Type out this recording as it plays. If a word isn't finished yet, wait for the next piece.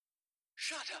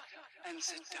Shut up and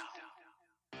sit down.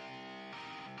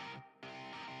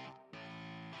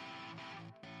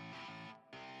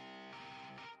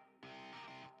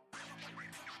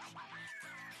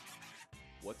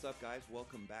 What's up, guys?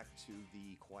 Welcome back to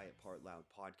the Quiet Part Loud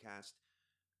podcast.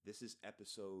 This is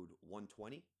episode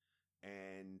 120,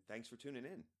 and thanks for tuning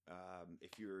in.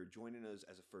 If you're joining us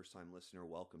as a first-time listener,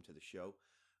 welcome to the show.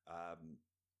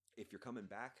 If you're coming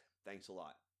back, thanks a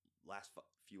lot. Last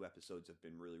few episodes have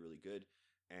been really, really good,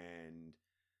 and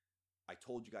I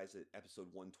told you guys that episode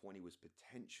 120 was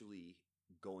potentially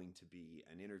going to be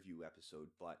an interview episode,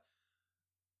 but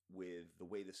with the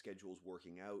way the schedule's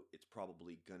working out, it's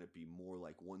probably going to be more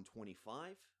like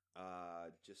 125,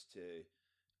 just to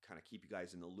kind of keep you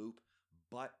guys in the loop.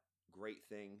 But great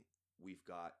thing, we've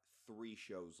got 3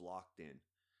 shows locked in.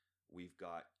 We've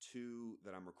got 2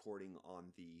 that I'm recording on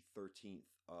the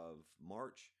 13th of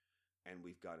March, and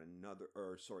we've got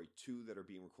 2 that are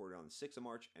being recorded on the 6th of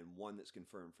March, and 1 that's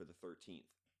confirmed for the 13th.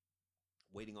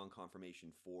 Waiting on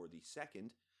confirmation for the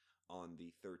 2nd on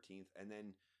the 13th, and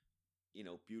then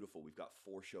beautiful. We've got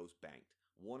 4 shows banked.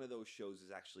 One of those shows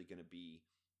is actually going to be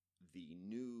the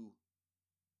new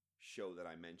show that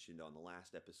I mentioned on the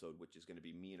last episode, which is going to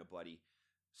be me and a buddy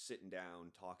sitting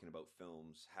down, talking about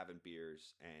films, having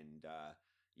beers, and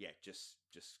just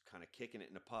kind of kicking it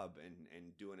in a pub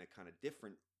and doing a kind of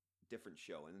different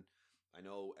show. And I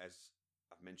know, as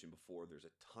I've mentioned before, there's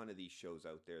a ton of these shows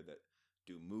out there that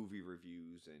do movie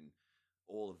reviews and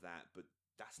all of that, but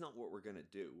that's not what we're going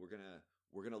to do. We're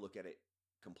going to look at it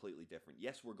completely different.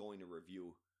 Yes, we're going to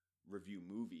review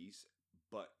movies,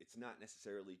 but it's not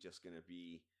necessarily just going to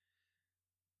be,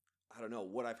 I don't know,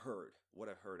 what I've heard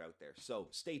out there. So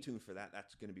stay tuned for that.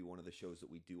 That's going to be one of the shows that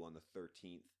we do on the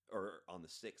 13th, or on the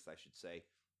 6th, I should say.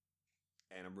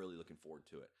 And I'm really looking forward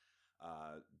to it.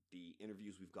 The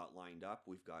interviews we've got lined up,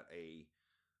 we've got a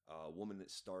woman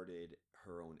that started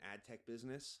her own ad tech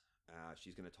business.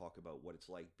 She's going to talk about what it's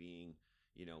like being,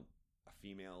 a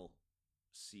female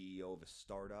CEO of a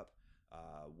startup,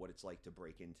 what it's like to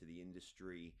break into the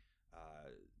industry,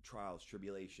 trials,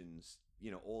 tribulations,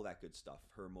 all that good stuff,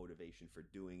 her motivation for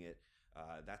doing it.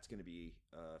 That's going to be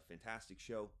a fantastic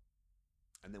show.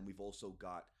 And then we've also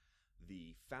got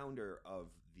the founder of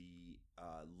the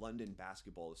London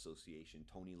Basketball Association,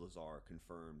 Tony Lazar,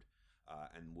 confirmed,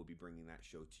 and we'll be bringing that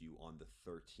show to you on the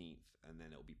 13th, and then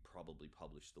it'll be probably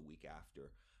published the week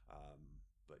after,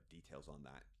 but details on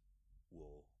that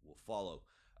will follow.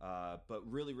 But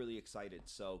really, really excited.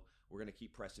 So we're going to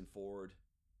keep pressing forward.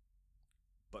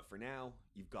 But for now,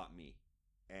 you've got me.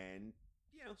 And,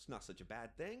 it's not such a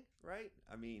bad thing, right?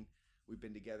 I mean, we've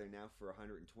been together now for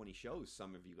 120 shows.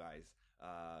 Some of you guys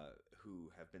who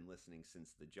have been listening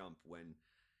since the jump, when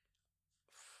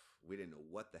we didn't know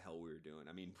what the hell we were doing.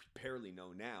 I mean, we barely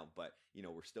know now, but,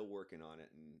 we're still working on it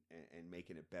and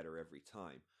making it better every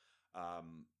time.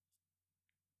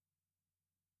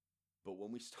 But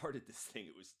when we started this thing,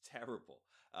 it was terrible.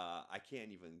 I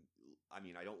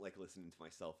don't like listening to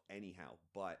myself anyhow,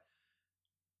 but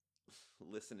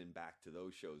listening back to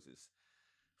those shows is,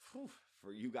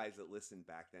 for you guys that listened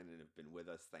back then and have been with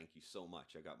us, thank you so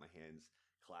much. I got my hands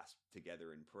clasped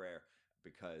together in prayer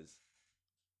because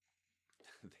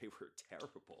they were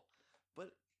terrible.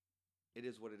 But it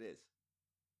is what it is.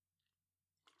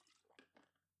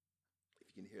 If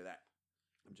you can hear that,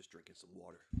 I'm just drinking some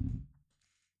water.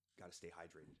 Got to stay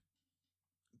hydrated.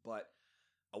 But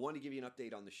I want to give you an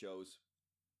update on the shows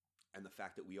and the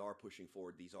fact that we are pushing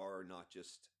forward. These are not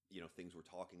just, things we're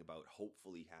talking about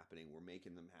hopefully happening. We're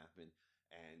making them happen,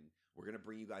 and we're going to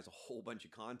bring you guys a whole bunch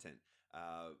of content,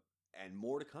 and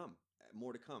more to come.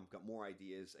 Got more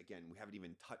ideas. Again, we haven't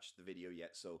even touched the video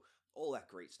yet, so all that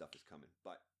great stuff is coming.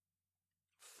 But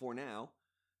for now,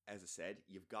 as I said,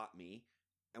 you've got me.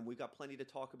 And we got plenty to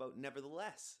talk about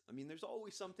nevertheless. I mean, there's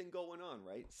always something going on,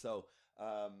 right? So,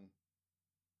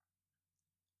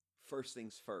 first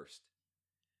things first.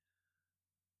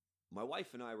 My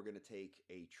wife and I were going to take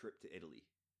a trip to Italy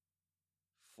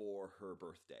for her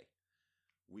birthday.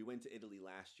 We went to Italy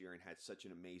last year and had such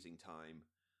an amazing time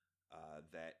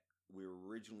that we were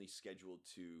originally scheduled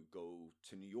to go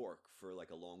to New York for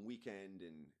like a long weekend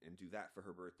and do that for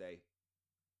her birthday.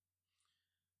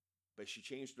 But she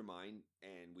changed her mind,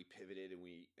 and we pivoted,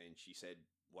 and she said,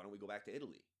 "Why don't we go back to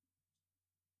Italy?"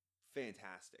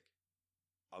 Fantastic.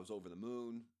 I was over the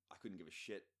moon. I couldn't give a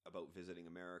shit about visiting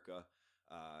America,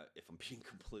 if I'm being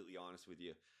completely honest with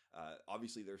you.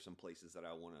 Obviously, there's some places that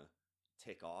I want to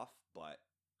tick off, but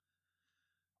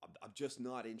I'm just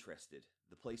not interested.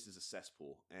 The place is a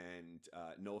cesspool, and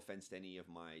no offense to any of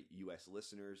my U.S.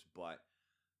 listeners, but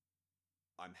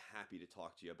I'm happy to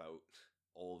talk to you about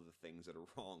all of the things that are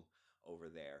wrong over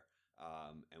there,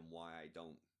 and why I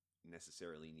don't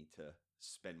necessarily need to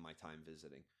spend my time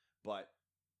visiting. But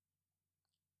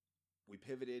we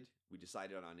pivoted. We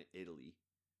decided on Italy,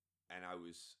 and I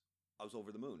was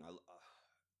over the moon.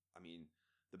 I mean,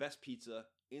 the best pizza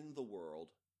in the world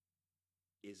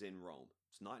is in Rome.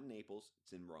 It's not in Naples.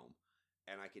 It's in Rome,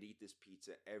 and I could eat this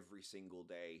pizza every single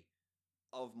day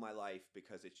of my life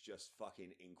because it's just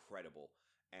fucking incredible.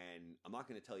 And I'm not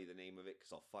going to tell you the name of it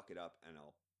because I'll fuck it up and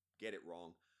I'll get it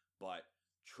wrong. But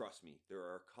trust me, there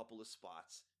are a couple of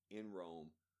spots in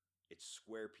Rome. It's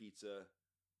square pizza.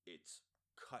 It's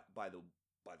cut by the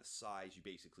size. You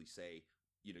basically say,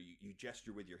 you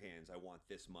gesture with your hands, I want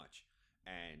this much.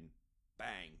 And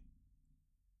bang,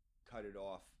 cut it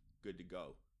off, good to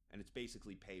go. And it's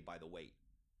basically paid by the weight.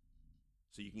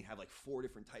 So you can have like 4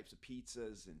 different types of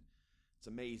pizzas, and it's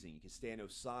amazing. You can stand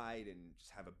outside and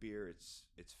just have a beer. It's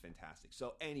fantastic.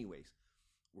 So anyways,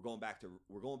 we're going back to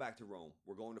Rome.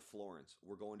 We're going to Florence.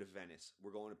 We're going to Venice.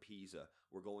 We're going to Pisa.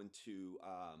 We're going to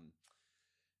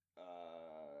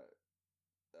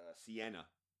Siena.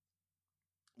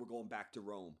 We're going back to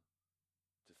Rome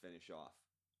to finish off.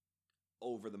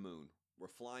 Over the moon. We're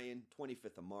flying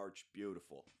 25th of March.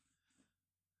 Beautiful.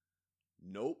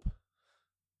 Nope.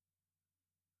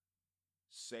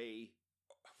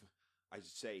 I should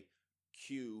say,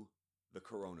 cue the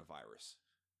coronavirus.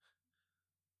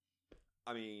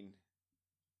 I mean,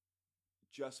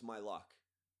 just my luck.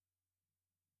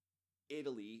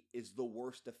 Italy is the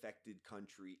worst affected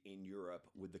country in Europe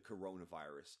with the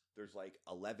coronavirus. There's like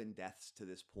 11 deaths to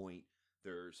this point.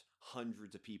 There's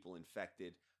hundreds of people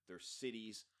infected. There's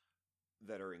cities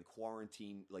that are in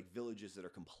quarantine, like villages that are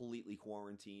completely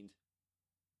quarantined.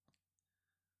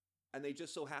 And they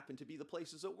just so happen to be the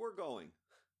places that we're going.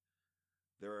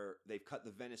 They've cut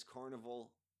the Venice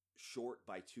Carnival short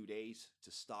by 2 days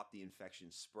to stop the infection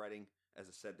spreading. As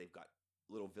I said, they've got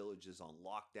little villages on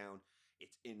lockdown.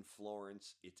 It's in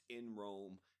Florence. It's in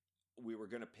Rome. We were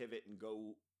going to pivot and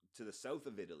go to the south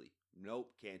of Italy.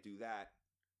 Nope, can't do that.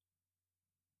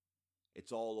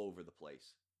 It's all over the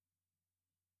place.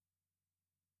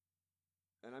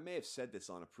 And I may have said this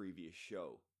on a previous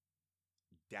show,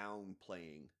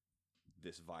 downplaying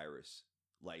this virus.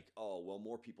 Like, oh, well,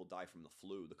 more people die from the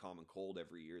flu, the common cold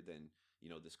every year than,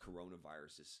 this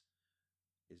coronavirus is,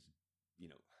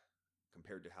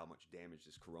 compared to how much damage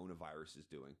this coronavirus is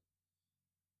doing.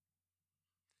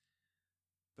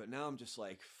 But now I'm just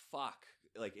like, fuck.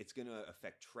 Like, it's going to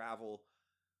affect travel.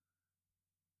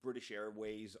 British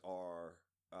Airways are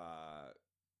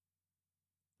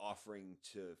offering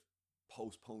to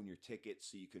postpone your ticket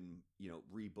so you can,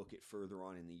 rebook it further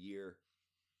on in the year.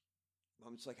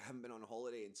 I'm just like, I haven't been on a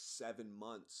holiday in 7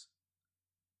 months.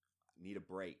 I need a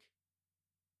break.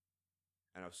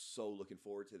 And I was so looking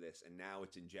forward to this, and now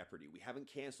it's in jeopardy. We haven't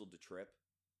canceled the trip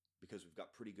because we've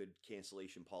got pretty good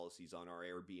cancellation policies on our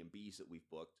Airbnbs that we've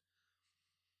booked.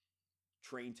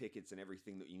 Train tickets and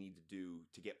everything that you need to do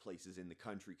to get places in the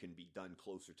country can be done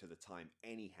closer to the time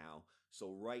anyhow.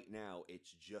 So right now,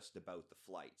 it's just about the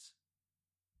flights.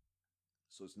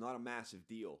 So it's not a massive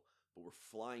deal, but we're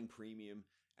flying premium,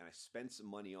 and I spent some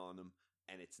money on them,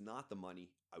 and it's not the money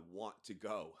I want to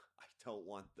go. I don't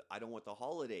want the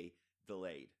holiday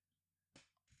delayed.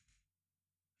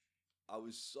 I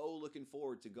was so looking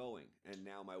forward to going, and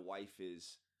now my wife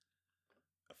is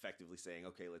effectively saying,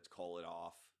 okay, let's call it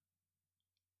off,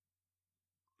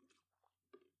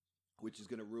 which is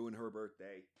going to ruin her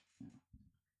birthday.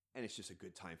 And it's just a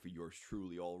good time for yours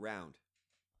truly all around.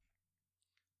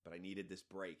 But I needed this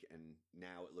break, and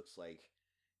now it looks like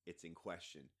it's in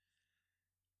question.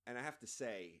 And I have to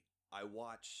say, I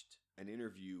watched an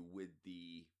interview with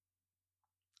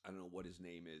I don't know what his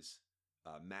name is,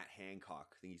 Matt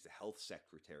Hancock. I think he's the health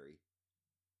secretary.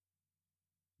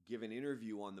 Give an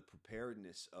interview on the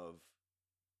preparedness of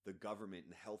the government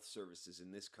and the health services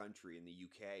in this country, in the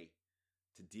UK,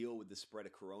 to deal with the spread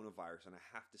of coronavirus. And I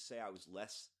have to say, I was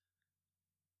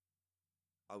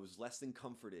less than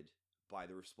comforted by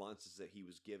the responses that he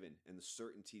was given and the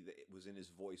certainty that it was in his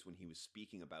voice when he was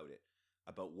speaking about it,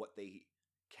 about what they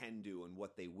can do and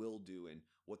what they will do and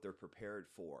what they're prepared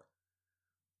for.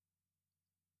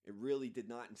 It really did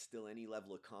not instill any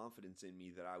level of confidence in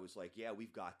me that I was like, yeah,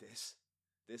 we've got this.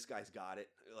 This guy's got it.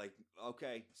 Like,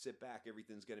 okay, sit back.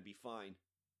 Everything's going to be fine.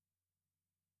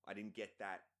 I didn't get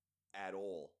that at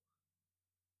all.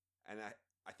 And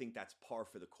I think that's par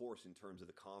for the course in terms of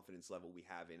the confidence level we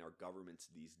have in our governments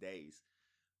these days.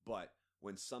 But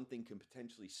when something can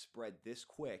potentially spread this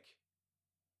quick,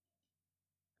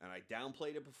 and I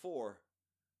downplayed it before,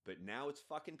 but now it's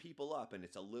fucking people up and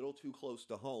it's a little too close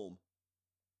to home,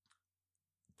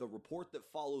 the report that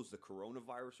follows the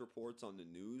coronavirus reports on the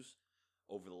news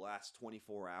over the last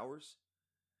 24 hours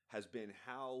has been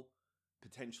how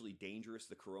potentially dangerous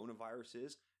the coronavirus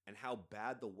is and how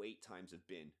bad the wait times have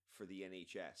been for the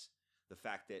NHS. The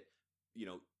fact that,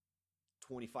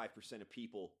 25% of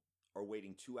people are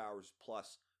waiting 2 hours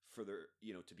plus for their,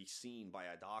 to be seen by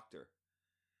a doctor.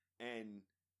 And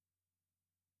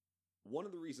one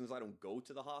of the reasons I don't go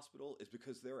to the hospital is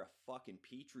because they're a fucking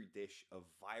petri dish of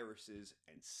viruses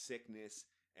and sickness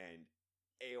and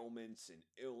ailments and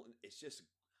it's just,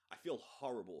 I feel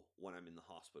horrible when I'm in the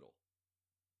hospital.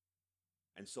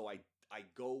 And so I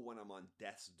go when I'm on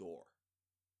death's door.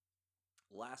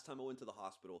 Last time I went to the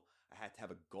hospital, I had to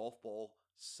have a golf ball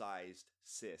sized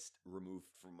cyst removed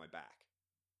from my back.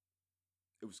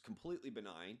 It was completely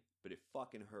benign, but it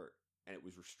fucking hurt, and it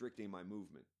was restricting my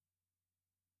movement.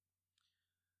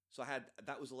 So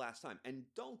that was the last time. And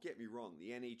don't get me wrong,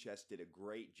 the NHS did a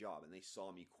great job, and they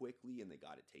saw me quickly, and they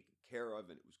got it taken care of,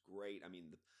 and it was great. I mean,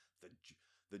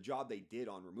 the job they did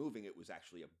on removing it was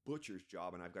actually a butcher's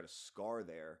job, and I've got a scar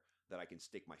there that I can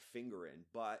stick my finger in,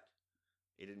 but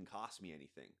it didn't cost me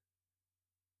anything,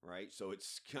 right? So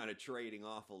it's kind of trading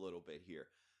off a little bit here.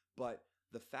 But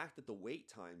the fact that the wait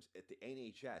times at the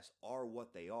NHS are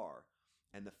what they are,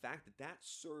 and the fact that that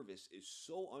service is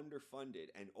so underfunded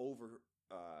and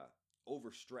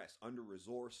overstressed,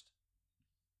 under-resourced,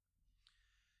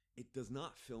 it does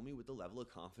not fill me with the level of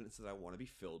confidence that I want to be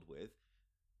filled with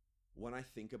when I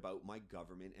think about my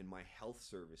government and my health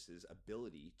services'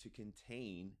 ability to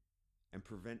contain and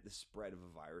prevent the spread of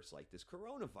a virus like this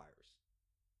coronavirus.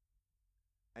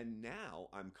 And now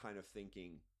I'm kind of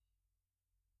thinking,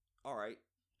 all right,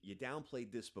 you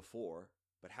downplayed this before,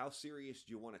 but how serious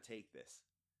do you want to take this?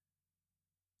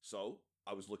 So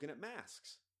I was looking at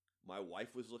masks. My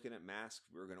wife was looking at masks.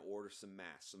 We were going to order some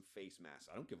masks, some face masks.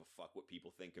 I don't give a fuck what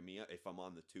people think of me if I'm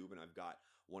on the tube and I've got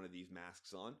one of these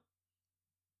masks on.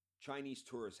 Chinese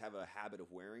tourists have a habit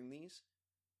of wearing these.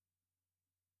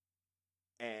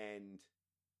 And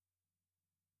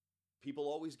people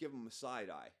always give them a side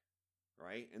eye,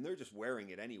 right? And they're just wearing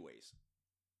it anyways.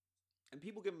 And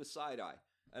people give them a side eye.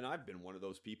 And I've been one of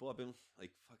those people. I've been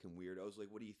like fucking weirdos. Like,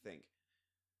 what do you think?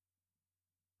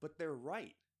 But they're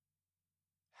right.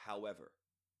 However,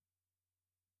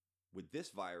 with this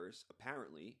virus,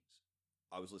 apparently,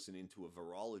 I was listening to a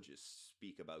virologist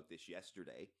speak about this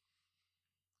yesterday.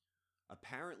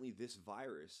 Apparently, this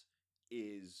virus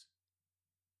is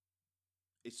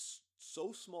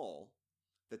so small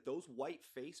that those white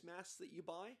face masks that you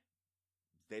buy,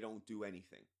 they don't do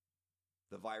anything.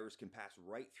 The virus can pass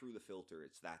right through the filter.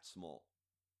 It's that small.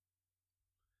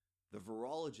 The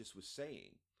virologist was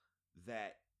saying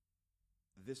that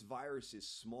this virus is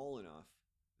small enough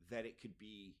that it could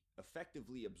be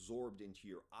effectively absorbed into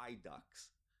your eye ducts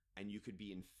and you could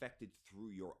be infected through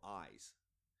your eyes.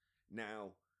 Now,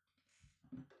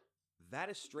 that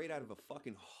is straight out of a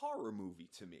fucking horror movie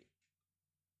to me.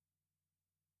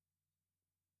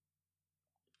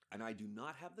 And I do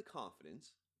not have the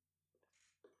confidence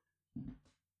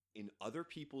in other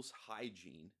people's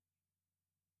hygiene,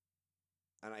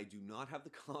 and I do not have the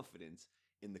confidence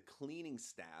in the cleaning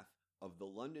staff of the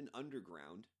London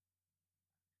Underground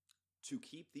to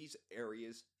keep these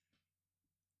areas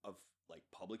of like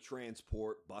public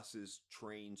transport, buses,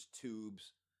 trains,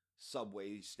 tubes,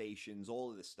 subway stations, all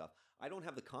of this stuff. I don't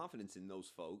have the confidence in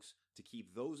those folks to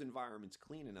keep those environments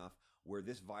clean enough where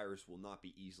this virus will not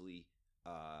be easily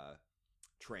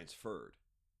transferred.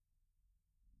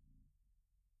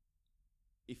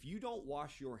 If you don't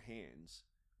wash your hands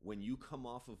when you come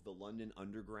off of the London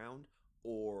Underground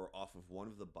or off of one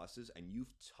of the buses and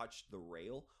you've touched the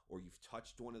rail or you've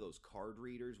touched one of those card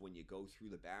readers when you go through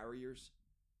the barriers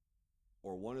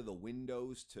or one of the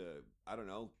windows to, I don't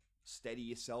know, steady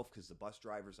yourself because the bus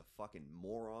driver's a fucking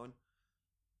moron.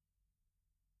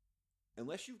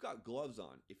 Unless you've got gloves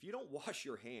on, if you don't wash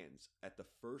your hands at the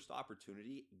first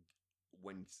opportunity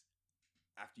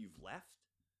after you've left,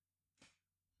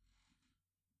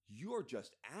 you're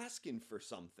just asking for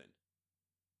something.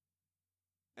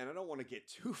 And I don't want to get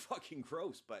too fucking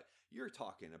gross, but you're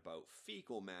talking about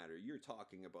fecal matter. You're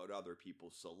talking about other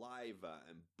people's saliva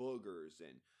and boogers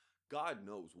and God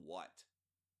knows what.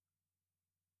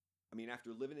 I mean,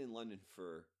 after living in London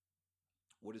for,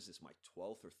 what is this, my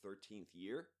 12th or 13th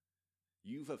year?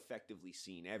 You've effectively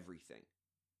seen everything.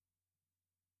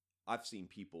 I've seen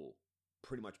people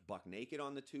pretty much buck naked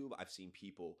on the tube. I've seen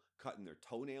people cutting their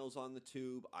toenails on the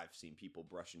tube. I've seen people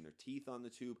brushing their teeth on the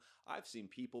tube. I've seen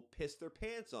people piss their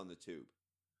pants on the tube.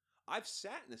 I've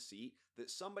sat in a seat that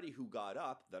somebody who got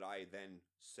up, that I then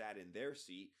sat in their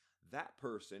seat, that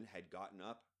person had gotten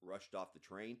up rushed off the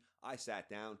train. I sat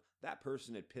down. That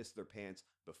person had pissed their pants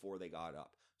before they got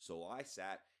up. So I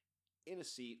sat in a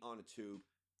seat on a tube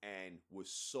and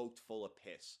was soaked full of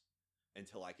piss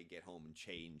until I could get home and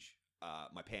change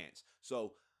my pants.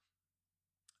 So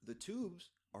the tubes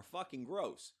are fucking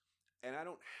gross. And I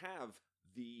don't have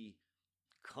the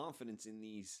confidence in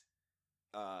these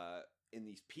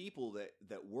people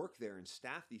that work there and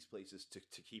staff these places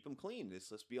to keep them clean.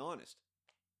 Let's be honest.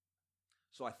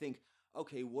 So I think,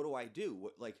 okay, what do I do?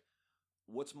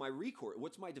 What's my recourse?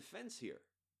 What's my defense here?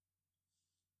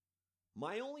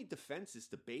 My only defense is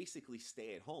to basically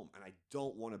stay at home. And I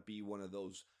don't want to be one of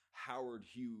those Howard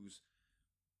Hughes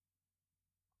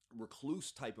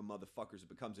recluse type of motherfuckers that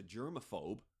becomes a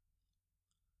germaphobe.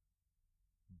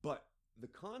 But the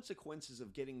consequences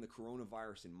of getting the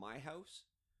coronavirus in my house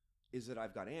is that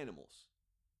I've got animals.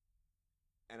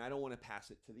 And I don't want to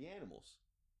pass it to the animals.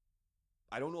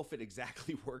 I don't know if it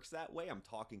exactly works that way. I'm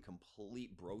talking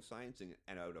complete bro science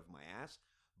and out of my ass.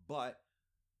 But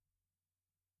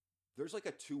there's like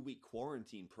a 2-week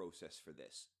quarantine process for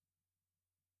this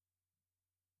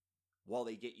while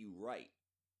they get you right.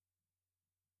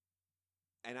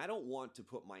 And I don't want to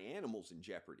put my animals in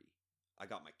jeopardy. I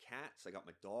got my cats. I got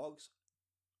my dogs.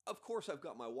 Of course, I've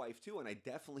got my wife too, and I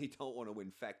definitely don't want to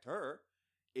infect her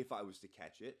if I was to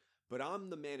catch it. But I'm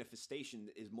the manifestation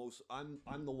that is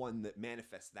I'm the one that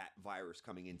manifests that virus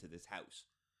coming into this house,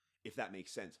 if that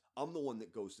makes sense. I'm the one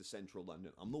that goes to central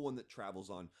London. I'm the one that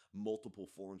travels on multiple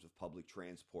forms of public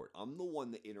transport. I'm the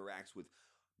one that interacts with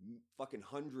fucking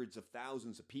hundreds of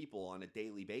thousands of people on a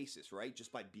daily basis, right?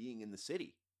 Just by being in the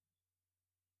city.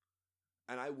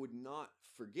 And I would not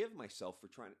forgive myself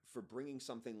for bringing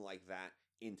something like that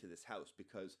into this house,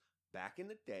 because back in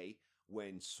the day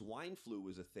when swine flu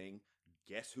was a thing,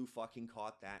 guess who fucking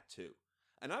caught that too?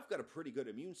 And I've got a pretty good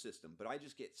immune system, but I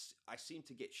seem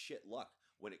to get shit luck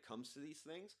when it comes to these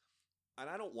things. And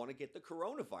I don't want to get the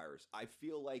coronavirus. I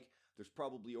feel like there's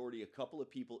probably already a couple of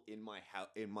people in my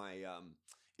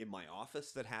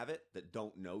office that have it that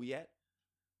don't know yet,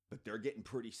 but they're getting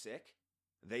pretty sick.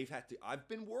 I've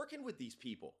been working with these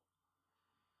people.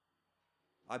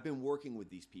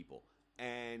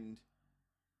 And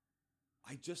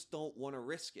I just don't want to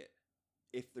risk it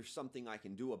if there's something I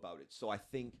can do about it. So I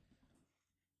think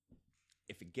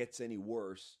if it gets any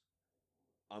worse,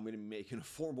 I'm going to be making a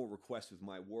formal request with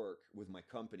my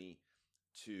company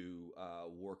to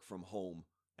work from home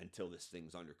until this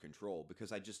thing's under control,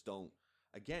 because I just don't,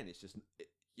 again,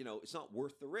 it's not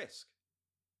worth the risk.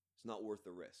 It's not worth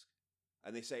the risk.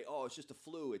 And they say, oh, it's just a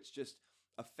flu. It's just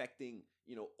affecting,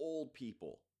 old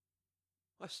people.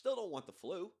 I still don't want the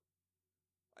flu.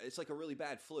 It's like a really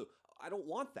bad flu. I don't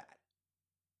want that.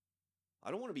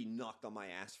 I don't want to be knocked on my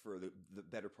ass for the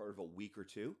better part of a week or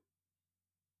two.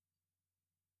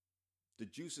 The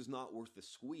juice is not worth the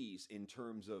squeeze in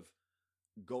terms of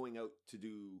going out to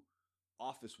do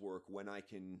office work when I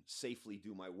can safely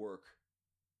do my work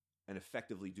and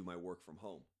effectively do my work from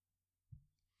home.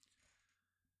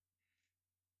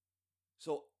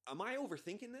 So am I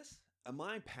overthinking this? Am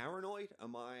I paranoid?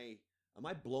 Am I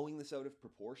blowing this out of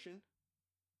proportion?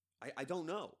 I don't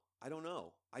know.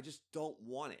 I just don't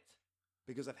want it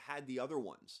because I've had the other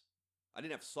ones. I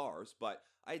didn't have SARS, but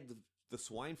I had the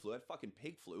swine flu. I had fucking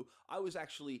pig flu. I was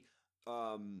actually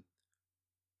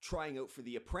trying out for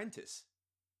The Apprentice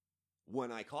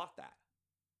when I caught that.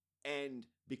 And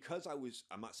because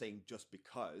I'm not saying just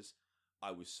because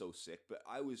I was so sick, but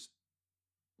I was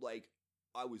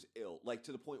ill, like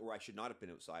to the point where I should not have been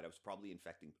outside. I was probably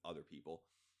infecting other people.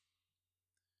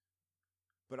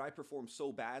 But I performed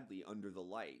so badly under the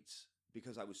lights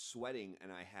because I was sweating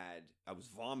and I was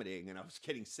vomiting and I was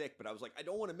getting sick. But I was like, I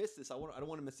don't want to miss this. I don't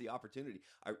want to miss the opportunity.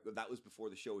 That was before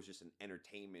the show was just an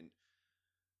entertainment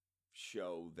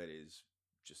show that is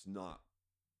just not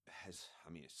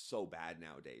it's so bad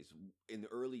nowadays. In the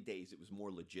early days, it was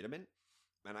more legitimate.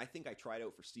 And I think I tried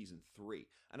out for season 3.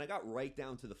 And I got right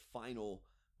down to the final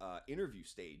interview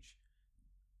stage.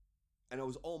 And I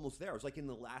was almost there. I was like in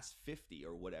the last 50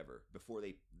 or whatever before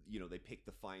they picked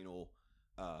the final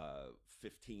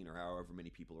 15 or however many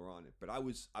people are on it. But I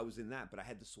was in that. But I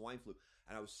had the swine flu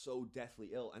and I was so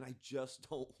deathly ill. And I just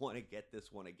don't want to get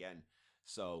this one again.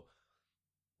 So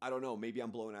I don't know. Maybe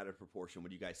I'm blowing out of proportion. What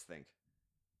do you guys think?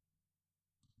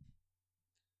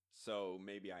 So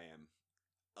maybe I am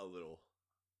a little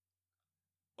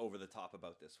over the top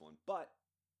about this one, but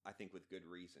I think with good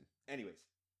reason. Anyways,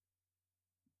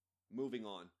 moving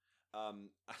on.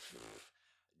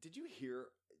 Do you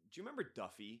remember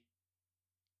Duffy?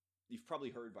 You've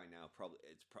probably heard by now.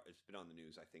 It's been on the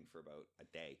news, I think, for about a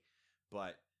day.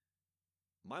 But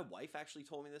My wife actually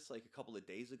told me this like a couple of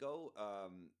days ago.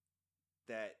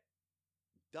 That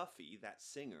Duffy, that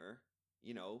singer,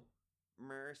 you know,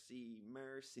 mercy,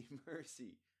 mercy,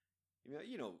 mercy.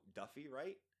 You know Duffy,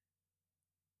 right?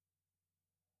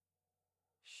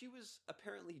 She was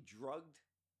apparently drugged,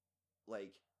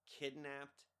 like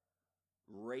kidnapped,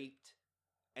 raped,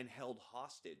 and held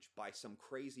hostage by some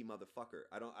crazy motherfucker.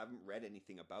 I haven't read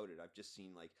anything about it. I've just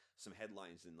seen like some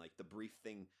headlines and like the brief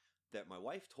thing that my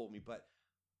wife told me, but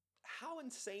how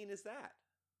insane is that?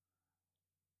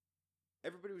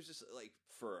 Everybody was just like,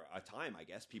 for a time, I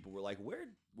guess people were like,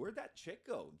 where'd that chick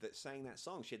go that sang that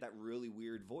song? She had that really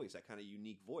weird voice, that kind of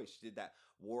unique voice. She did that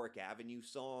Warwick Avenue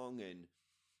song and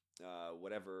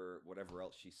whatever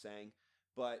else she sang,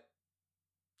 but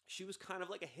she was kind of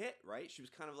like a hit, right? She was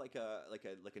kind of like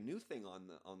a new thing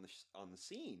on the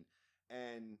scene,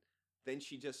 and then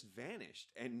she just vanished,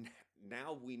 and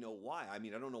now we know why. I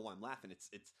mean, I don't know why I'm laughing. It's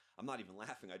I'm not even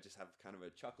laughing. I just have kind of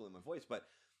a chuckle in my voice, but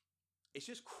it's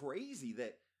just crazy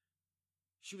that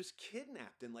she was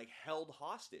kidnapped and like held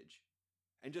hostage,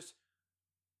 and just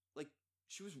like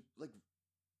she was like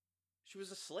she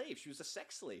was a slave. She was a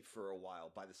sex slave for a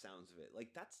while, by the sounds of it. Like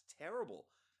that's terrible,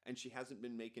 and she hasn't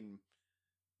been making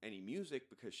any music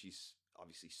because she's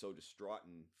obviously so distraught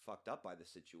and fucked up by the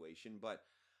situation. But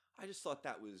I just thought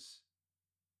that was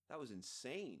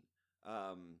insane.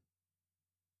 Um,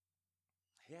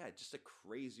 yeah, just a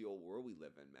crazy old world we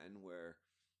live in, man. Where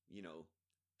you know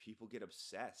people get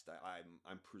obsessed.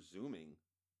 I'm presuming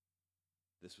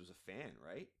this was a fan,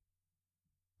 right?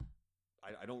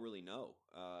 I don't really know.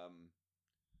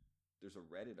 There's a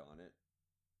Reddit on it.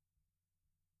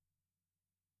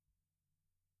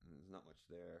 There's not much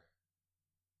there.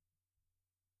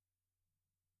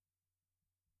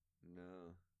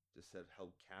 No, just said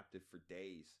held captive for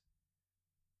days.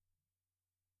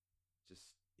 Just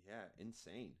yeah,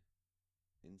 insane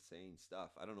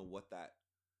stuff. I don't know what that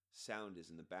sound is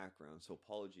in the background, so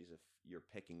apologies if you're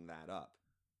picking that up.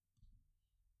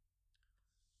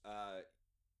 Uh,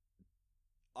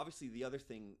 Obviously, the other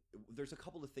thing, there's a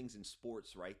couple of things in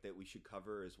sports, right, that we should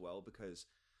cover as well because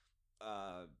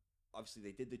uh, obviously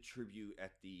they did the tribute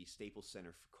at the Staples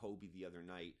Center for Kobe the other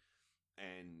night,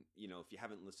 and if you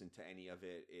haven't listened to any of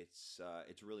it, it's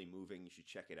really moving. You should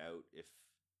check it out. If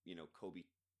Kobe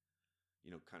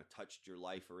kind of touched your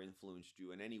life or influenced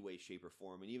you in any way, shape, or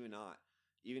form, and even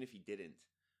if he didn't,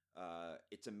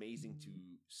 it's amazing to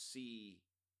see,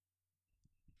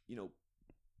 you know,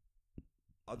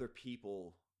 other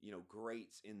people,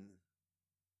 greats in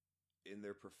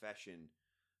their profession,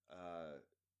 uh,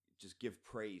 just give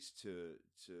praise to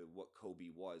what Kobe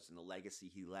was and the legacy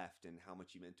he left and how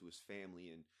much he meant to his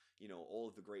family and all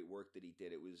of the great work that he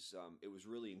did. It was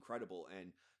really incredible.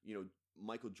 And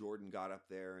Michael Jordan got up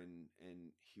there and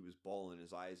he was bawling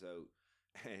his eyes out.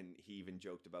 And he even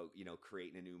joked about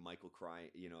creating a new Michael cry,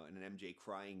 and an MJ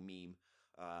crying meme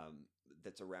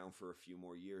that's around for a few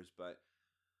more years. But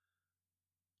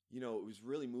it was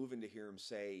really moving to hear him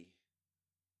say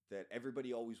that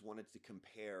everybody always wanted to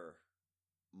compare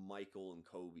Michael and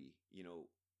Kobe.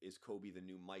 Is Kobe the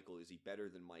new Michael? Is he better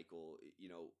than Michael?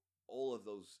 All of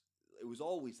those. It was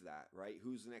always that, right?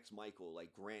 Who's the next Michael?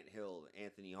 Like Grant Hill,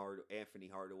 Anthony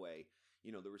Hardaway.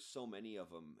 There were so many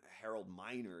of them. Harold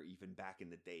Miner, even back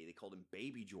in the day, they called him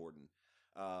Baby Jordan.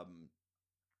 But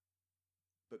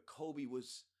Kobe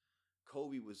was,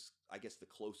 I guess, the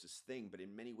closest thing, but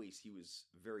in many ways he was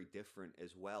very different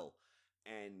as well.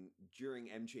 And during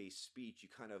MJ's speech, you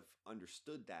kind of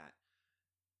understood that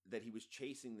he was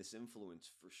chasing this influence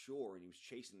for sure, and he was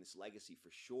chasing this legacy for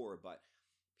sure, but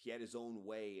he had his own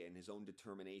way and his own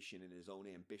determination and his own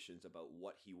ambitions about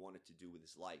what he wanted to do with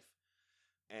his life.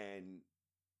 And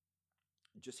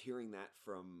just hearing that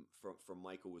from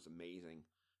Michael was amazing.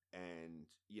 And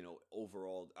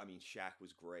overall, I mean, Shaq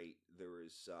was great. There were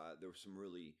some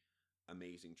really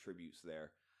amazing tributes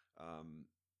there. And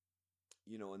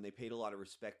they paid a lot of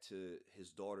respect to his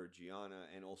daughter Gianna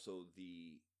and also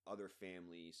the other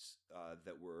families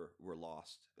that were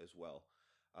lost as well.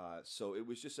 So it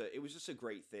was just a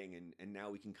great thing, and now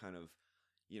we can kind of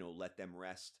let them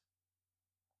rest,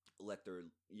 let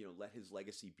his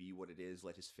legacy be what it is,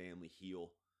 let his family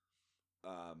heal.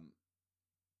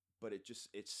 But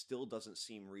it still doesn't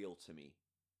seem real to me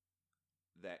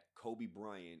that Kobe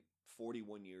Bryant,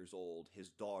 41 years old, his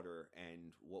daughter,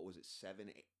 and what was it, seven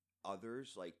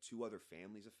others, like two other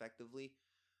families effectively,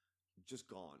 just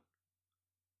gone.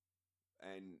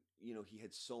 And, he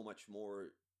had so much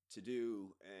more to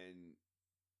do. And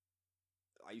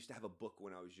I used to have a book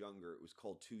when I was younger. It was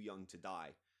called Too Young to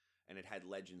Die. And it had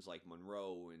legends like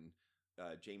Monroe and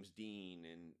James Dean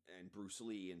and Bruce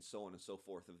Lee and so on and so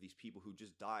forth, of these people who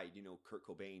just died. Kurt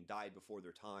Cobain died before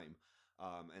their time,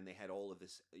 and they had all of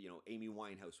this. Amy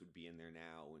Winehouse would be in there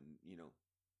now, and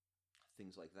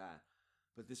things like that.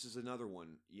 But this is another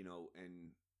one,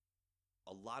 and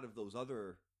a lot of those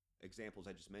other examples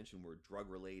I just mentioned were drug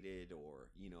related or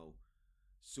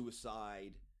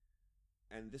suicide,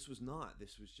 and this was not.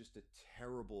 This was just a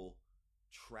terrible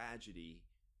tragedy.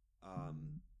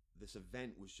 This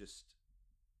event was just,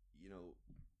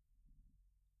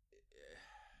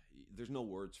 there's no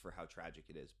words for how tragic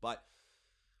it is, but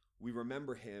we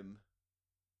remember him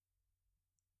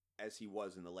as he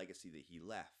was in the legacy that he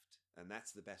left, and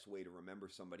that's the best way to remember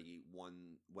somebody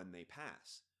when they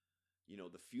pass.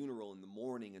 The funeral and the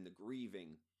mourning and the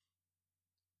grieving,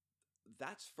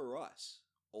 that's for us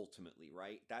ultimately,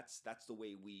 right? That's the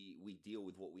way we deal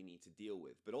with what we need to deal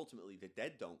with. But ultimately, the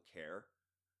dead don't care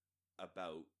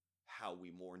about how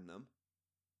we mourn them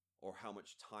or how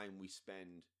much time we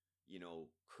spend,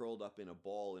 curled up in a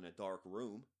ball in a dark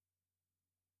room.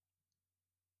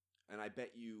 And I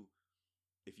bet you,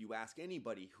 if you ask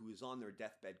anybody who is on their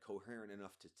deathbed coherent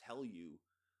enough to tell you,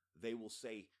 they will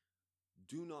say,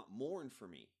 do not mourn for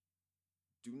me.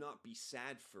 Do not be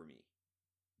sad for me.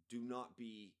 Do not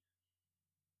be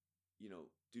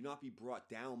brought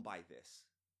down by this.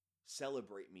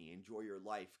 Celebrate me. Enjoy your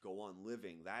life. Go on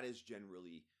living. That is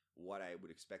generally what I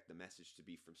would expect the message to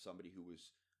be from somebody who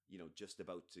was, just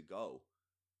about to go.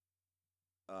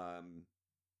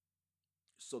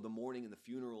 So the mourning and the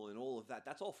funeral and all of that,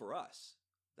 that's all for us.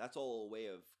 That's all a way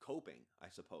of coping, I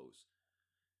suppose.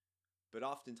 But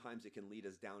oftentimes it can lead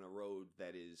us down a road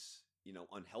that is,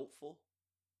 unhelpful.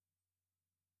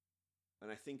 And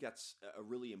I think that's a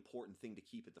really important thing to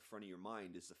keep at the front of your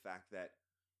mind, is the fact that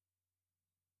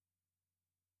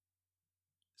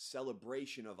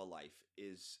celebration of a life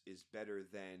is better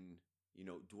than,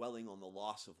 dwelling on the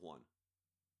loss of one.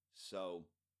 So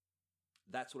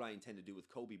that's what I intend to do with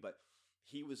Kobe. But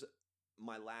he was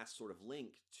my last sort of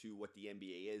link to what the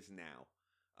NBA is now.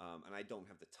 And I don't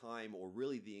have the time or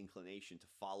really the inclination to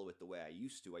follow it the way I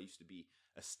used to. I used to be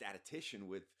a statistician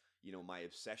with, my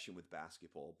obsession with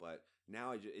basketball. But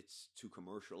now it's too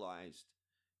commercialized.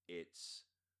 It's,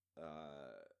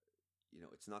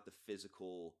 it's not the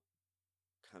physical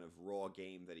kind of raw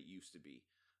game that it used to be.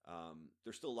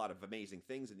 There's still a lot of amazing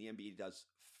things, and the NBA does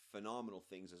phenomenal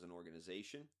things as an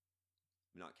organization.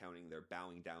 I'm not counting their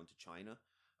bowing down to China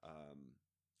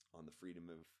on the freedom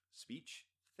of speech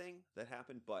thing that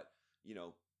happened, but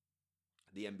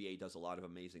the NBA does a lot of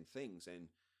amazing things, and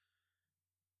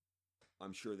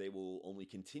I'm sure they will only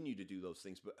continue to do those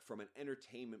things. But from an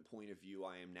entertainment point of view,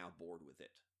 I am now bored with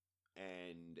it,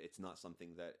 and it's not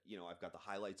something that I've got the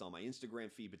highlights on my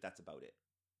Instagram feed, but that's about it.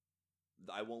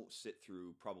 I won't sit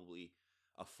through probably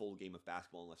a full game of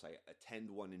basketball unless I attend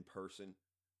one in person,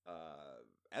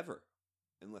 ever,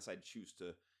 unless I choose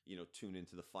to tune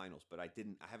into the finals. But I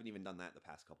haven't even done that the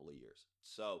past couple of years.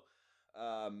 So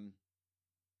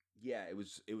yeah, it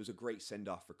was a great send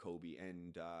off for Kobe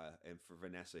and for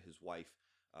Vanessa, his wife,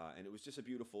 and it was just a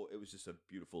beautiful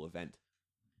event.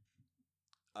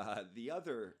 The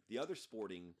other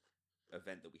sporting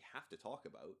event that we have to talk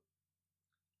about,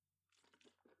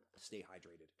 stay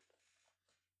hydrated,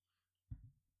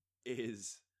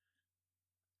 is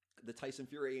the Tyson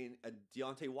Fury and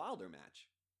Deontay Wilder match.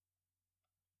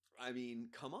 I mean,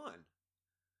 come on.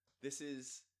 This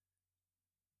is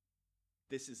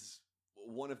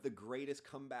one of the greatest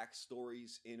comeback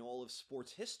stories in all of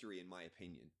sports history, in my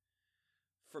opinion.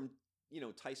 From,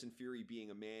 Tyson Fury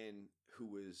being a man who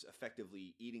was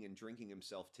effectively eating and drinking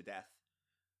himself to death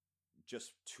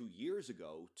just 2 years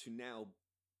ago to now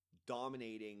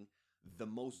dominating the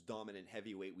most dominant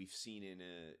heavyweight we've seen in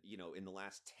the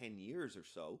last 10 years or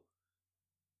so.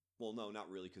 Well, no,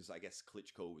 not really, because I guess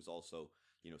Klitschko was also,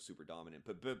 super dominant.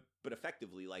 But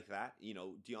effectively like that,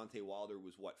 Deontay Wilder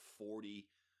was what, 41-0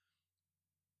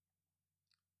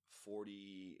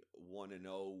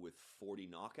 with 40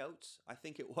 knockouts, I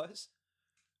think it was,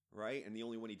 right? And the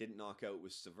only one he didn't knock out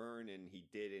was Severn, and he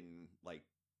did in like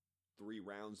 3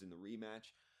 rounds in the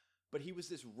rematch. But he was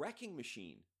this wrecking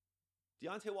machine.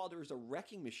 Deontay Wilder is a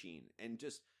wrecking machine, and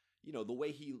just, the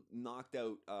way he knocked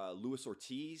out Luis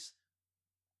Ortiz,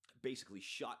 basically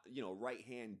shot, right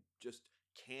hand just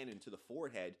cannon to the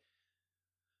forehead.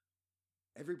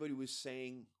 Everybody was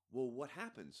saying, well, what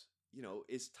happens?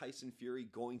 Is Tyson Fury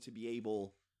going to be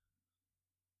able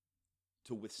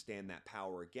to withstand that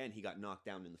power again? He got knocked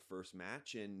down in the first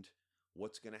match, and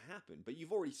what's going to happen? But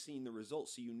you've already seen the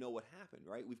results, so you know what happened,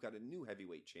 right? We've got a new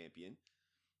heavyweight champion,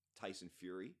 Tyson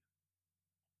Fury.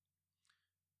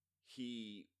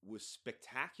 He was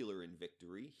spectacular in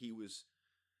victory. He was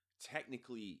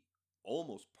technically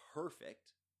almost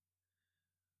perfect.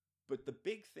 But the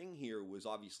big thing here was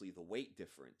obviously the weight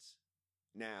difference.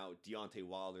 Now, Deontay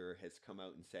Wilder has come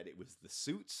out and said it was the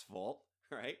suit's fault,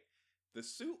 right? The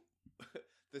suit,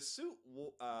 the suit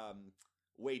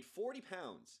weighed 40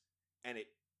 pounds, and it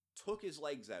took his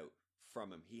legs out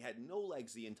from him. He had no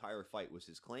legs the entire fight, was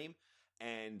his claim,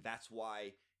 and that's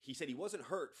why he said he wasn't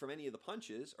hurt from any of the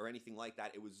punches or anything like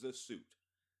that. It was the suit.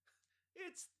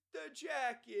 It's the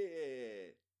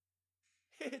jacket.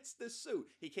 It's the suit.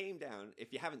 He came down.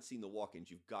 If you haven't seen the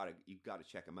walk-ins, you've got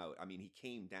to check him out. I mean, he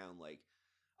came down like,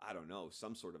 I don't know,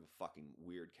 some sort of a fucking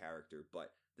weird character.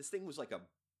 But this thing was like a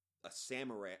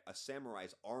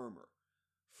samurai's armor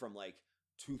from like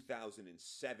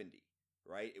 2070,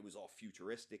 right? It was all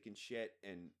futuristic and shit,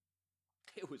 and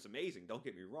it was amazing. Don't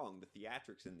get me wrong. The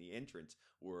theatrics and the entrance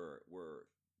were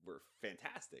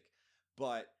fantastic,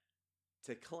 but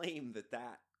to claim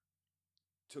that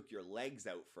took your legs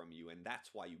out from you and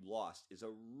that's why you lost is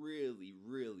a really,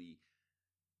 really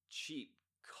cheap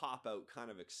cop-out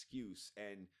kind of excuse,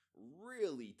 and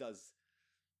really does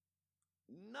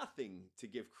nothing to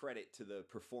give credit to the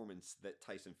performance that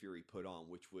Tyson Fury put on,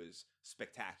 which was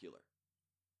spectacular.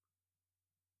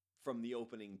 From the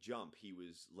opening jump, he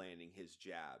was landing his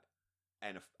jab,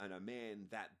 and a man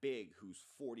that big who's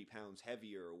 40 pounds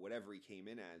heavier or whatever he came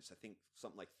in as, I think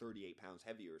something like 38 pounds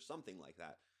heavier or something like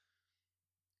that,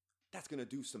 that's going to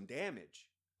do some damage.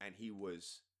 And he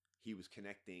was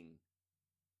connecting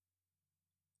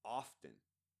often,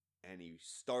 and he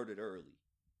started early.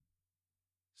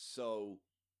 So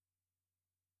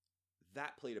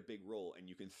that played a big role, and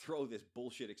you can throw this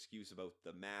bullshit excuse about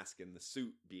the mask and the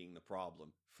suit being the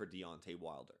problem for Deontay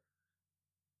Wilder.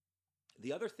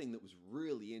 The other thing that was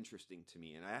really interesting to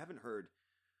me, and I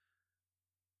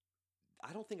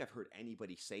don't think I've heard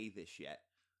anybody say this yet,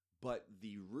 but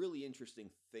the really interesting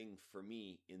thing for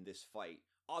me in this fight,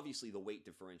 obviously the weight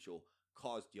differential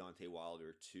caused Deontay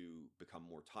Wilder to become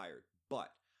more tired,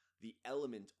 but the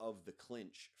element of the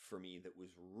clinch for me that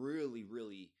was really,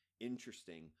 really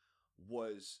interesting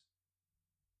was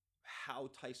how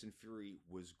Tyson Fury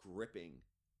was gripping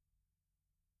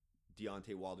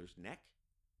Deontay Wilder's neck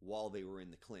while they were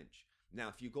in the clinch. Now,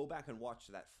 if you go back and watch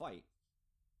that fight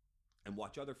and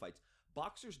watch other fights,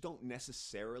 boxers don't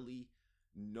necessarily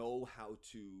know how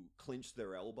to clinch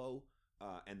their elbow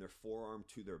and their forearm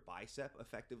to their bicep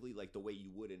effectively, like the way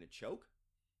you would in a choke.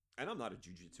 And I'm not a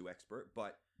jiu-jitsu expert,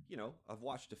 but, you know, I've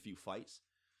watched a few fights.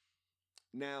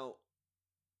 Now,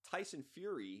 Tyson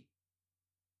Fury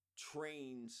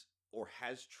trains or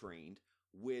has trained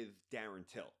with Darren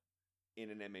Till in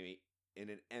an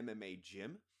MMA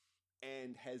gym,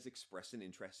 and has expressed an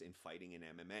interest in fighting in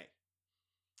MMA.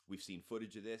 We've seen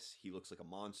footage of this. He looks like a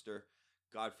monster.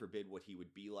 God forbid what he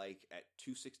would be like at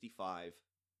 265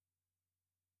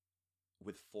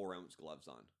 with 4-ounce gloves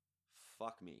on.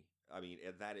 Fuck me. I mean,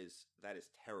 that is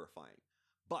terrifying.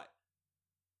 But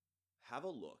have a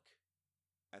look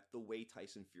at the way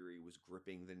Tyson Fury was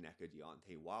gripping the neck of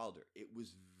Deontay Wilder. It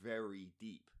was very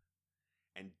deep.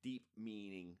 And deep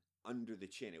meaning under the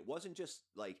chin. It wasn't just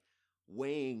like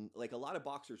weighing, like a lot of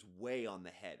boxers weigh on the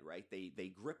head, right?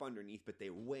 They grip underneath, but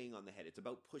they're weighing on the head. It's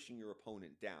about pushing your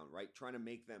opponent down, right? Trying to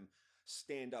make them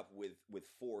stand up with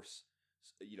force,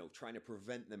 you know, trying to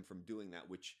prevent them from doing that,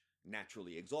 which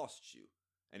naturally exhausts you.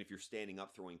 And if you're standing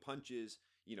up throwing punches,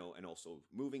 you know, and also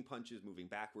moving punches, moving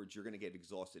backwards, you're going to get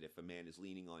exhausted if a man is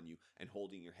leaning on you and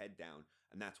holding your head down.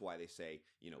 And that's why they say,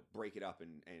 you know, break it up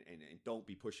and don't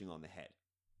be pushing on the head.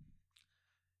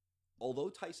 Although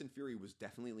Tyson Fury was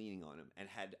definitely leaning on him and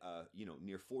had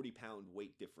near 40-pound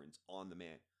weight difference on the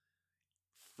man,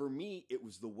 for me, it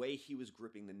was the way he was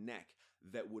gripping the neck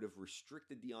that would have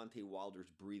restricted Deontay Wilder's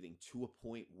breathing to a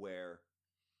point where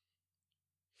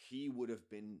he would have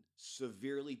been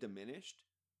severely diminished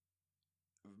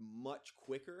much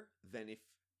quicker than if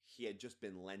he had just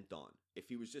been leant on. If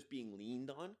he was just being leaned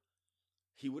on,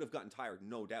 he would have gotten tired,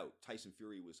 no doubt. Tyson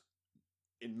Fury was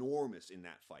enormous in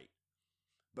that fight.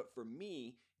 But for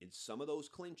me, in some of those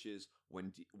clinches,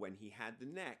 when he had the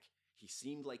neck, he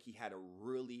seemed like he had a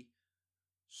really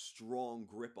strong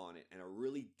grip on it and a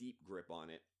really deep grip on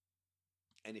it.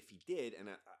 And if he did, and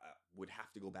I would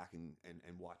have to go back and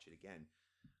watch it again,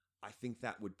 I think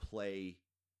that would play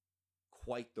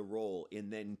quite the role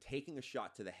in then taking a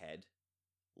shot to the head,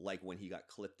 like when he got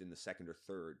clipped in the second or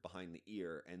third behind the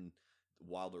ear, and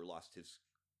Wilder lost his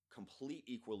complete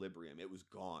equilibrium. It was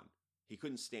gone. He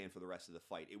couldn't stand for the rest of the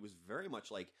fight. It was very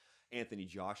much like Anthony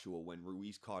Joshua when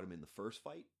Ruiz caught him in the first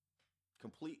fight.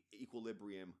 Complete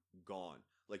equilibrium gone.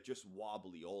 like just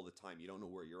wobbly all the time. You don't know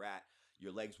where you're at.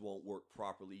 Your legs won't work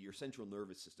properly. Your central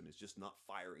nervous system is just not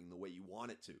firing the way you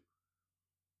want it to.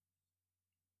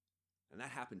 And that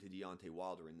happened to Deontay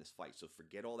Wilder in this fight. So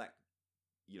forget all that,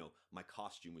 my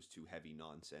costume was too heavy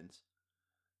nonsense.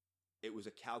 It was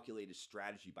a calculated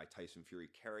strategy by Tyson Fury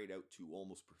carried out to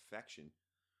almost perfection.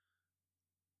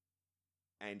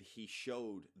 And he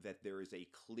showed that there is a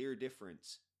clear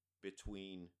difference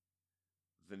between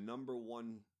the number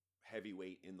 1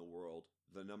 heavyweight in the world,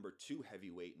 the number 2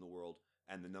 heavyweight in the world,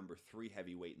 and the number 3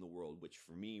 heavyweight in the world, which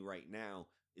for me right now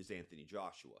is Anthony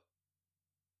Joshua.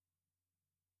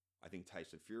 I think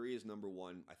Tyson Fury is number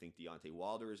 1. I think Deontay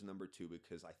Wilder is number 2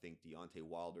 because I think Deontay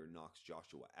Wilder knocks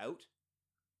Joshua out.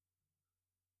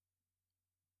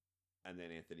 And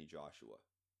then Anthony Joshua.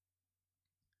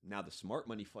 Now the smart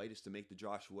money fight is to make the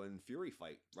Joshua and Fury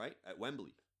fight, right? At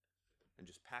Wembley. And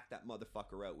just pack that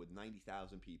motherfucker out with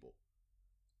 90,000 people.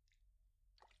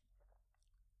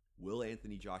 Will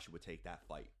Anthony Joshua take that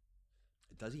fight?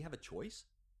 Does he have a choice?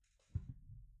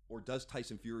 Or does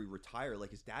Tyson Fury retire like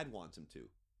his dad wants him to?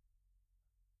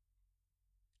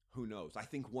 Who knows? I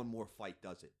think one more fight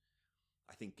does it.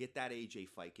 I think get that AJ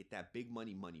fight, get that big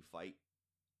money fight.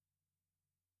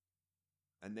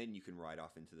 And then you can ride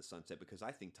off into the sunset because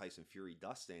I think Tyson Fury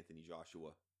dusts Anthony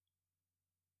Joshua.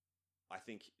 I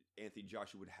think Anthony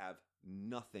Joshua would have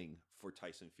nothing for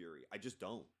Tyson Fury. I just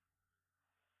don't.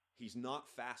 He's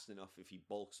not fast enough if he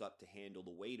bulks up to handle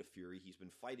the weight of Fury. He's been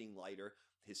fighting lighter.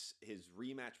 His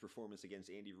rematch performance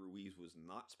against Andy Ruiz was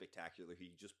not spectacular.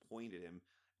 He just pointed him.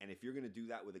 And if you're going to do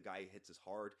that with a guy who hits as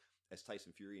hard as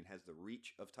Tyson Fury and has the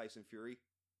reach of Tyson Fury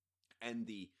and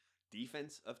the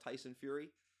defense of Tyson Fury,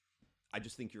 I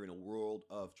just think you're in a world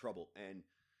of trouble. And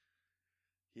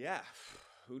yeah,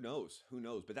 who knows? Who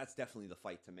knows? But that's definitely the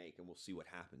fight to make, and we'll see what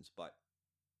happens. But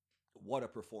what a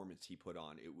performance he put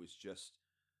on. It was just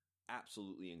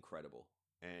absolutely incredible.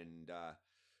 And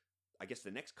I guess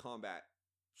the next combat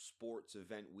sports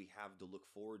event we have to look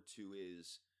forward to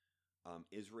is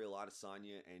Israel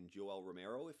Adesanya and Joel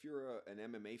Romero. If you're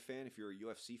an MMA fan, if you're a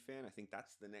UFC fan, I think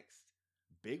that's the next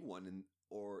big one. And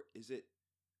or is it?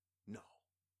 No.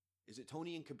 Is it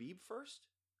Tony and Khabib first?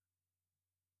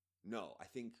 No, I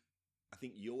think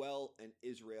Yoel and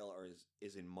Israel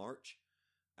is in March,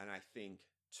 and I think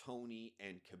Tony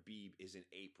and Khabib is in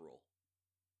April.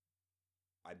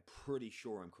 I'm pretty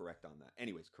sure I'm correct on that.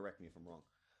 Anyways, correct me if I'm wrong.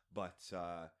 But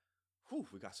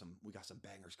we got some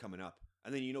bangers coming up,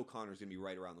 and then Connor's gonna be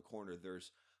right around the corner.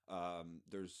 There's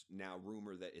now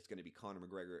rumor that it's gonna be Conor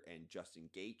McGregor and Justin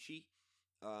Gaethje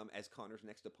as Connor's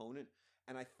next opponent.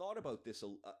 And I thought about this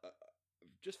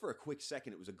just for a quick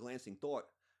second. It was a glancing thought,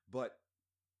 but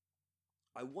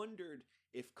I wondered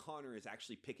if Conor is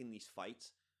actually picking these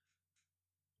fights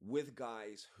with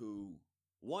guys who,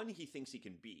 one, he thinks he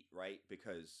can beat, right?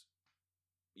 Because,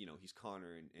 he's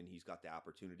Conor and he's got the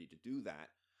opportunity to do that.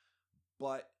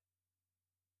 But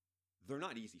they're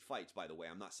not easy fights, by the way.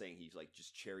 I'm not saying he's like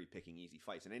just cherry picking easy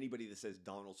fights. And anybody that says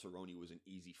Donald Cerrone was an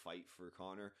easy fight for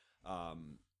Conor,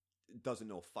 doesn't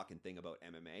know a fucking thing about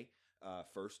MMA,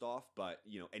 first off. But,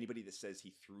 anybody that says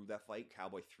he threw that fight,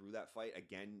 Cowboy threw that fight,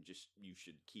 again, just you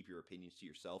should keep your opinions to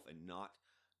yourself and not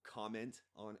comment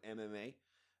on MMA.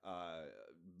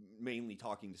 Mainly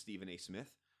talking to Stephen A. Smith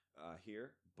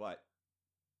here. But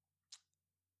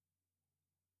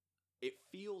it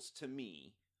feels to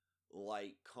me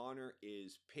like Conor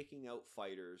is picking out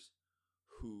fighters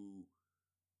who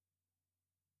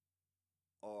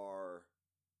are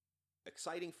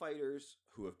exciting fighters,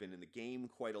 who have been in the game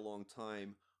quite a long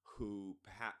time, who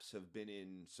perhaps have been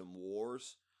in some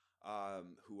wars,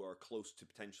 who are close to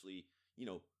potentially,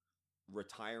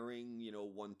 retiring,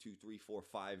 1, 2, 3, 4,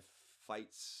 5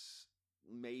 fights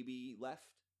maybe left,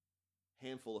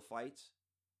 handful of fights,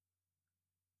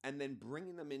 and then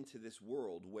bringing them into this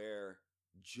world where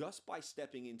just by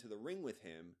stepping into the ring with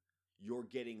him, you're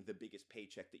getting the biggest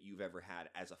paycheck that you've ever had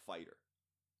as a fighter,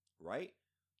 right?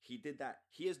 He did that.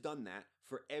 He has done that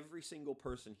for every single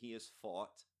person he has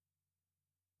fought,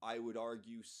 I would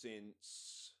argue,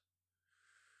 since,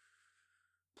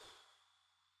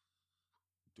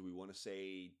 do we want to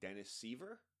say Dennis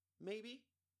Seaver, maybe?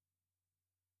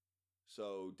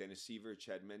 So Dennis Seaver,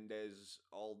 Chad Mendez,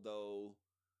 Aldo,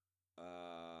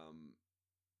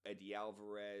 Eddie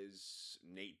Alvarez,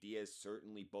 Nate Diaz,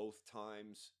 certainly both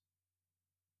times,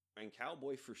 and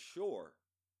Cowboy for sure.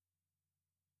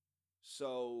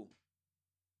 So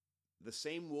the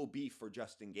same will be for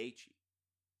Justin Gaethje.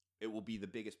 It will be the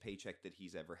biggest paycheck that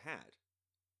he's ever had.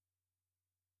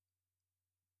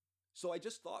 So I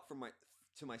just thought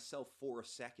to myself for a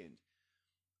second,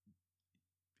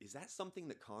 is that something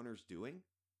that Conor's doing?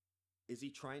 Is he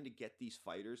trying to get these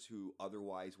fighters who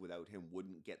otherwise without him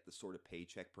wouldn't get the sort of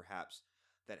paycheck perhaps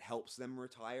that helps them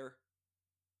retire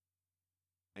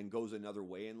and goes another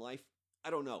way in life? I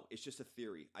don't know. It's just a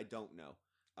theory. I don't know.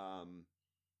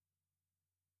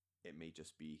 It may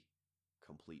just be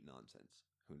complete nonsense.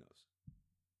 Who knows?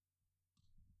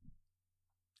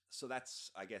 So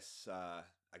that's, I guess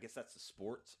that's the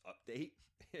sports update,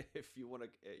 if you want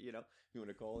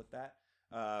to, call it that.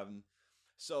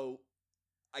 So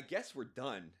I guess we're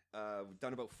done. We've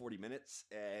done about 40 minutes,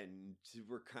 and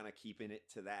we're kind of keeping it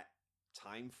to that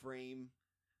time frame,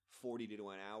 40 to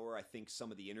an hour. I think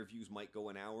some of the interviews might go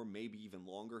an hour, maybe even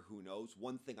longer. Who knows?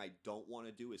 One thing I don't want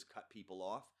to do is cut people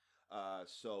off.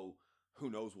 So who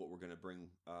knows what we're going to bring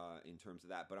in terms of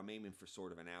that. But I'm aiming for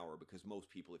sort of an hour, because most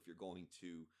people, if you're going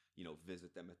to,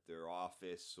 visit them at their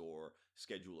office or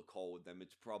schedule a call with them,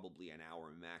 it's probably an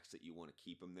hour max that you want to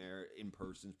keep them there. In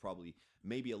person's probably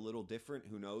maybe a little different.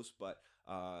 Who knows? But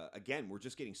again, we're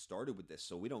just getting started with this,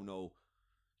 so we don't know.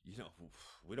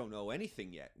 We don't know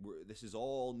anything yet. This is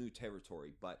all new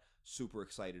territory, but super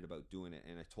excited about doing it.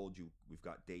 And I told you we've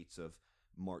got dates of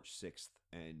March 6th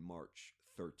and March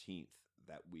 13th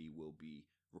that we will be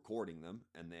recording them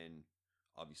and then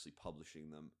obviously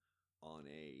publishing them on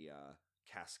a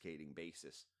cascading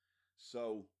basis.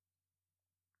 So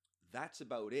that's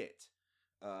about it.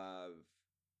 I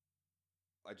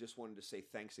just wanted to say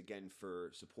thanks again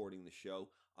for supporting the show.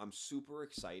 I'm super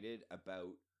excited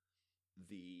about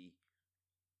the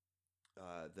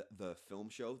film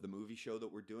show, the movie show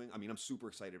that we're doing. I mean, I'm super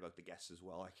excited about the guests as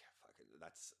well.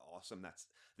 That's awesome.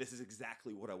 This is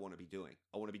exactly what I want to be doing.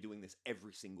 I want to be doing this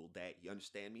every single day. You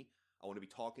understand me? I want to be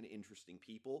talking to interesting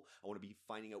people. I want to be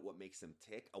finding out what makes them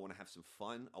tick. I want to have some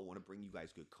fun. I want to bring you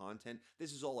guys good content.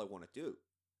 This is all I want to do.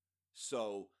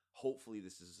 So hopefully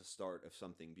this is the start of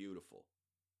something beautiful.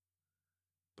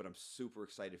 But I'm super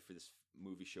excited for this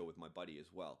movie show with my buddy as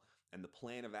well. And the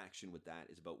plan of action with that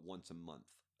is about once a month.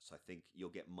 So I think you'll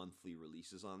get monthly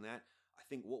releases on that. I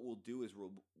think what we'll do is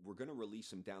we're going to release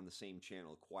them down the same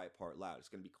channel, Quiet Part Loud. It's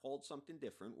going to be called something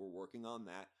different. We're working on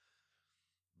that.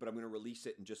 But I'm going to release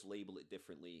it and just label it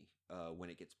differently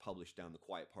when it gets published down the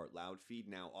Quiet Part Loud feed.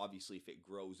 Now, obviously, if it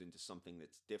grows into something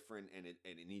that's different and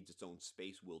it needs its own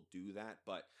space, we'll do that.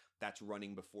 But that's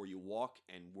running before you walk,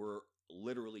 and we're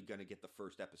literally going to get the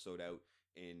first episode out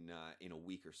in a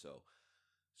week or so.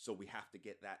 So we have to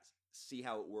get that, see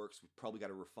how it works. We've probably got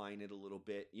to refine it a little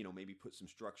bit, maybe put some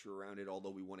structure around it,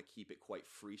 although we want to keep it quite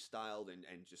freestyled and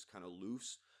just kind of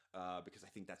loose. Because I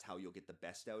think that's how you'll get the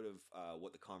best out of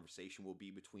what the conversation will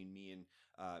be between me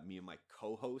and my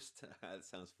co-host. That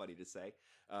sounds funny to say,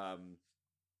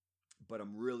 but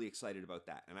I'm really excited about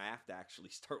that, and I have to actually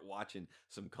start watching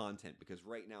some content, because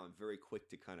right now I'm very quick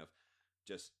to kind of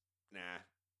just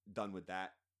done with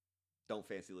that. Don't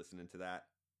fancy listening to that,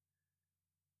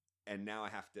 and now I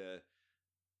have to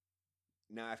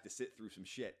sit through some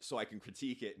shit so I can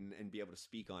critique it and be able to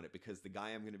speak on it, because the guy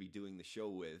I'm going to be doing the show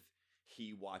with,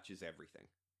 he watches everything.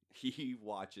 He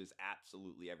watches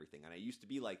absolutely everything. And I used to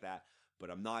be like that, but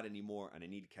I'm not anymore, and I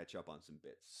need to catch up on some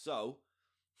bits. So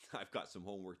I've got some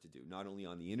homework to do, not only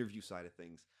on the interview side of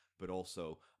things, but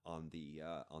also on the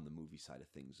movie side of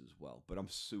things as well. But I'm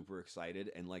super excited.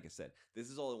 And like I said, this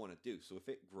is all I want to do. So if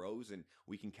it grows and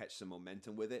we can catch some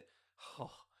momentum with it,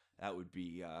 that would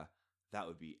be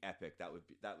epic. That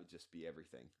would just be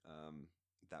everything.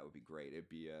 That would be great. It'd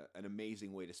be an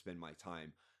amazing way to spend my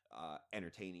time,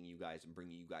 entertaining you guys and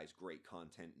bringing you guys great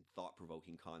content and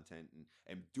thought-provoking content,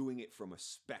 and doing it from a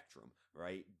spectrum,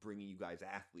 right? Bringing you guys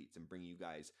athletes and bringing you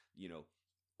guys,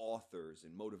 authors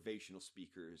and motivational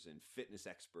speakers and fitness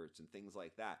experts and things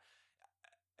like that.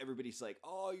 Everybody's like,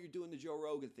 oh, you're doing the Joe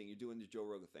Rogan thing. You're doing the Joe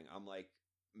Rogan thing. I'm like,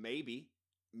 maybe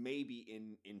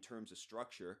in terms of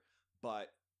structure,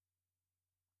 but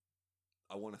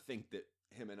I want to think that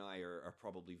him and I are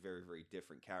probably very, very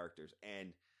different characters.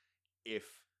 And if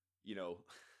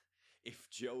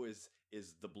Joe is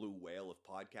the blue whale of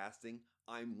podcasting,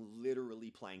 I'm literally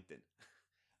plankton.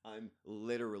 I'm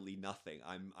literally nothing.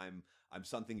 I'm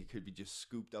something that could be just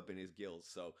scooped up in his gills.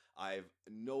 So I have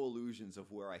no illusions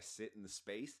of where I sit in the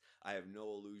space. I have no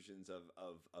illusions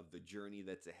of the journey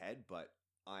that's ahead, but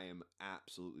I am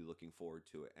absolutely looking forward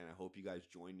to it. And I hope you guys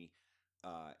join me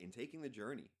in taking the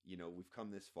journey. We've come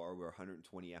this far. We're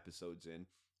 120 episodes in.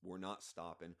 We're not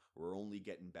stopping. We're only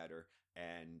getting better,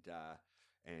 and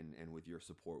with your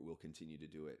support, we'll continue to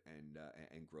do it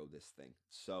and grow this thing.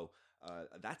 So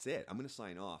that's it. I'm going to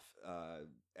sign off.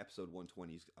 Episode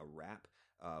 120 is a wrap.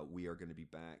 We are going to be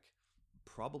back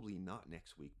probably not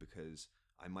next week, because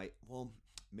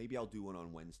maybe I'll do one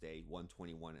on Wednesday,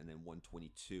 121, and then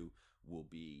 122 will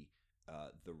be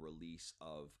the release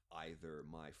of either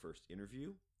my first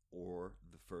interview or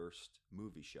the first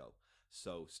movie show.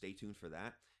 So stay tuned for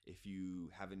that. If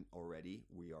you haven't already,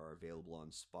 we are available on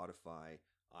Spotify,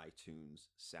 iTunes,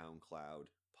 SoundCloud,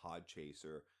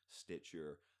 Podchaser,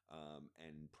 Stitcher,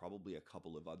 and probably a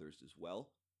couple of others as well.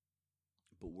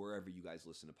 But wherever you guys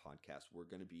listen to podcasts, we're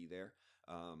going to be there.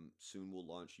 Soon we'll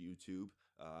launch YouTube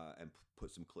and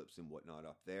put some clips and whatnot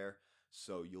up there.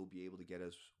 So you'll be able to get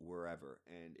us wherever.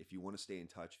 And if you want to stay in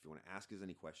touch, if you want to ask us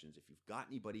any questions, if you've got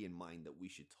anybody in mind that we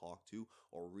should talk to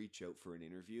or reach out for an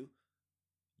interview,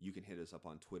 you can hit us up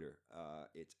on Twitter.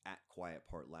 It's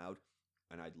 @QuietPartLoud.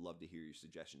 And I'd love to hear your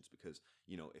suggestions because,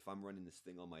 you know, if I'm running this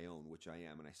thing on my own, which I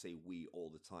am, and I say we all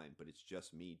the time, but it's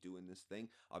just me doing this thing.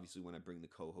 Obviously, when I bring the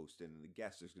co-host in and the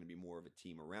guest, there's going to be more of a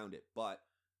team around it, but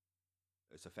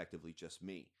it's effectively just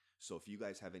me. So if you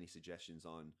guys have any suggestions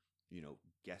on, you know,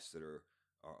 guests that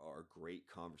are great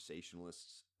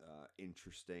conversationalists,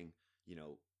 interesting, you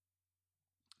know,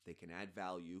 they can add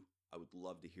value, I would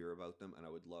love to hear about them, and I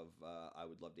would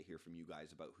love to hear from you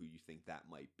guys about who you think that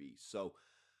might be. So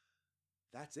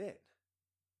that's it.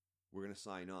 We're going to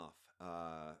sign off.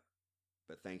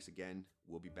 But thanks again.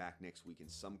 We'll be back next week in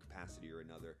some capacity or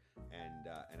another, and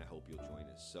I hope you'll join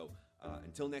us. So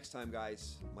until next time,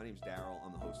 guys, my name's Daryl.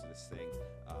 I'm the host of this thing.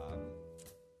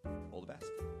 All the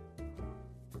best.